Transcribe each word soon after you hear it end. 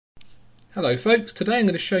Hello folks, today I'm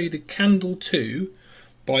going to show you the Kandle II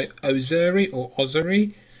by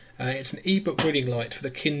Ozeri. It's an ebook reading light for the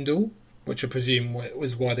Kindle, which I presume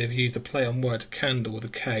was why they've used a play on word candle with a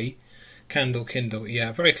K. Candle, Kindle,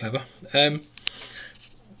 yeah, very clever.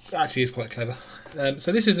 Actually it's quite clever.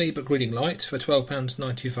 So this is an ebook reading light for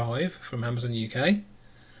 £12.95 from Amazon UK.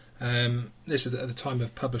 This is at the time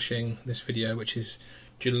of publishing this video, which is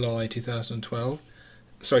July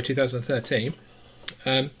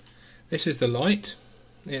 2013. This is the light.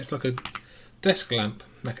 It's like a desk lamp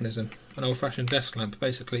mechanism, an old-fashioned desk lamp.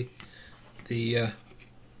 Basically, the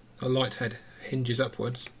light head hinges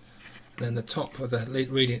upwards, and then the top of the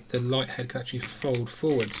light head can actually fold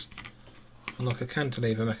forwards, like a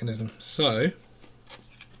cantilever mechanism. So,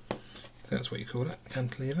 if that's what you call it,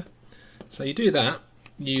 cantilever. So you do that.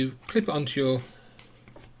 You clip it onto your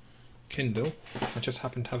Kindle. I just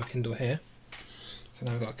happen to have a Kindle here, so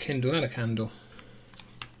now I've got a Kindle and a candle.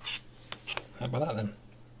 How about that then?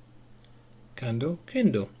 Candle,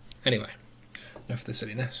 Kindle. Anyway, enough of the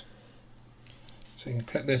silliness. So you can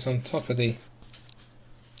clip this on top of the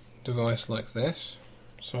device like this.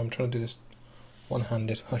 So I'm trying to do this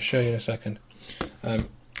one-handed. I'll show you in a second. It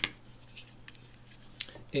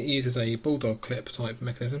uses a bulldog clip type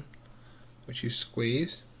mechanism, which you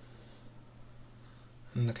squeeze,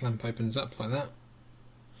 and the clamp opens up like that.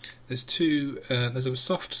 There's there's a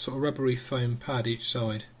soft sort of rubbery foam pad each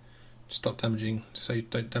side. Stop damaging, so you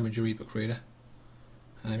don't damage your ebook reader.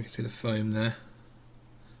 You can see the foam there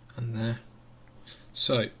and there.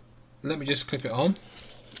 So let me just clip it on.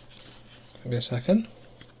 Give me a second.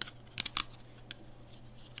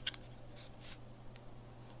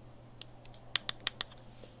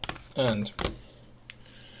 And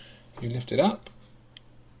you lift it up,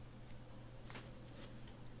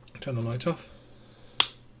 turn the light off, and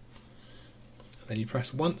then you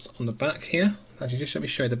press once on the back here. Actually, just let me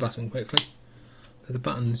show you the button quickly. So the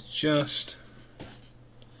button's just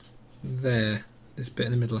there, this bit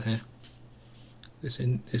in the middle here. This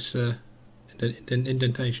indentation.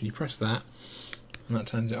 You press that, and that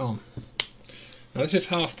turns it on. Now this is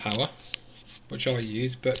half power, which I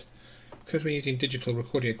use, but because we're using digital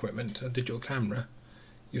recording equipment, a digital camera,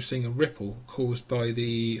 you're seeing a ripple caused by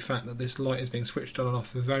the fact that this light is being switched on and off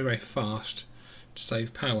very, very fast to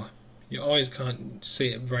save power. Your eyes can't see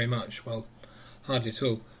it very much, well, hardly at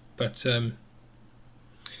all, but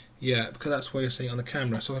yeah, because that's why you're seeing it on the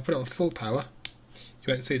camera. So if I put it on full power,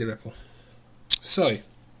 you won't see the ripple. So,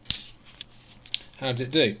 how does it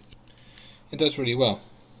do? It does really well.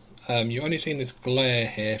 You're only seeing this glare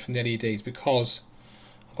here from the LEDs because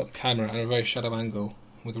I've got the camera at a very shallow angle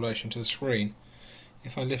with relation to the screen.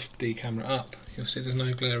 If I lift the camera up, you'll see there's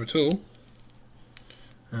no glare at all.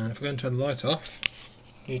 And if I go and turn the light off,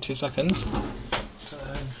 need 2 seconds.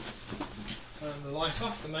 Turn the light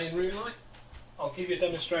off, the main room light. I'll give you a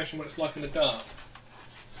demonstration what it's like in the dark.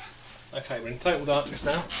 Okay, we're in total darkness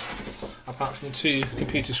now, apart from 2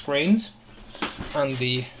 computer screens and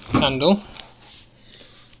the candle.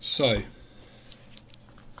 So,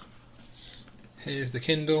 here's the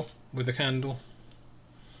Kindle with the candle.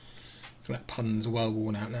 So that pun's well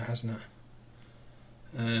worn out now, hasn't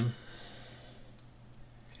it?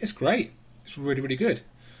 It's great. It's really, really good.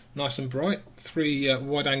 Nice and bright. 3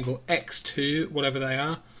 wide angle X2, whatever they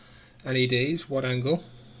are, LEDs, wide angle.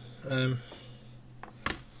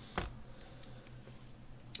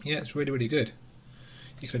 Yeah, it's really, really good.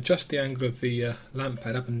 You can adjust the angle of the lamp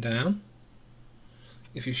head up and down.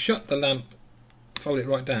 If you shut the lamp, fold it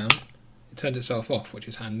right down, it turns itself off, which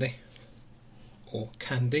is handy. Or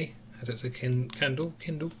candy, as it's a Kindle,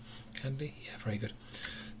 candy. Yeah, very good.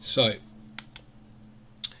 So,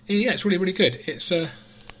 yeah, it's really, really good. It's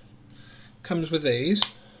comes with these.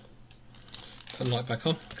 Turn the light back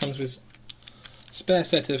on. Comes with a spare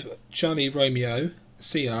set of Charlie Romeo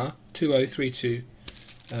CR2032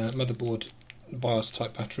 motherboard BIOS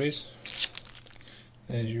type batteries.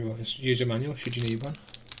 There's your user manual should you need one.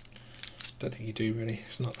 Don't think you do really,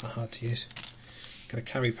 it's not that hard to use. Got a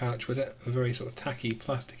carry pouch with it, a very sort of tacky,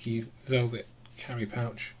 plasticky, velvet carry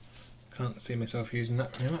pouch. Can't see myself using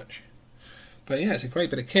that very much. But yeah, it's a great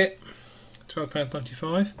bit of kit.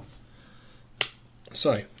 £12.95.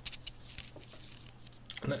 So,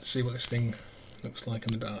 let's see what this thing looks like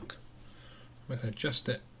in the dark. I'm going to adjust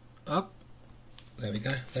it up. There we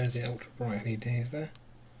go, there's the ultra bright LEDs there.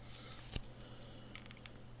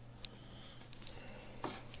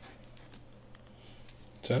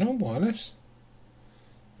 Turn on wireless.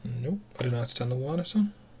 Nope, I don't know how to turn the wireless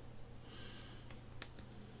on.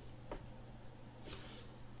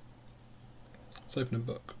 Let's open a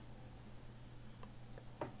book.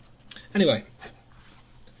 Anyway,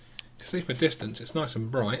 see from a distance it's nice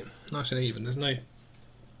and bright, nice and even. There's no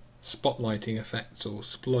spotlighting effects or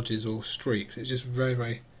splodges or streaks. It's just very,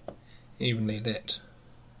 very evenly lit.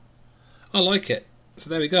 I like it. So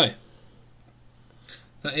there we go.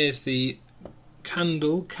 That is the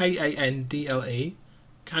Kandle, K-A-N-D-L-E,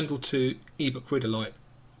 Kandle II ebook reader light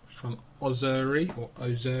from Ozeri, or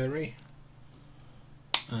Ozeri.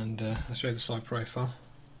 And I'll show you the side profile.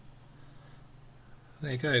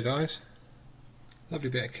 There you go, guys. Lovely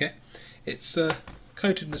bit of kit. It's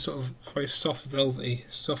coated in a sort of very soft, velvety,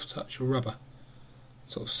 soft touch rubber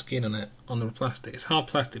sort of skin on it, on the plastic. It's hard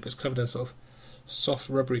plastic, but it's covered in sort of soft,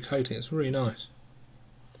 rubbery coating. It's really nice.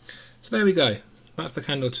 So there we go. That's the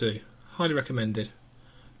Kandle II. Highly recommended.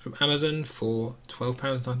 From Amazon for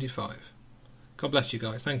 £12.95. God bless you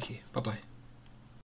guys. Thank you. Bye bye.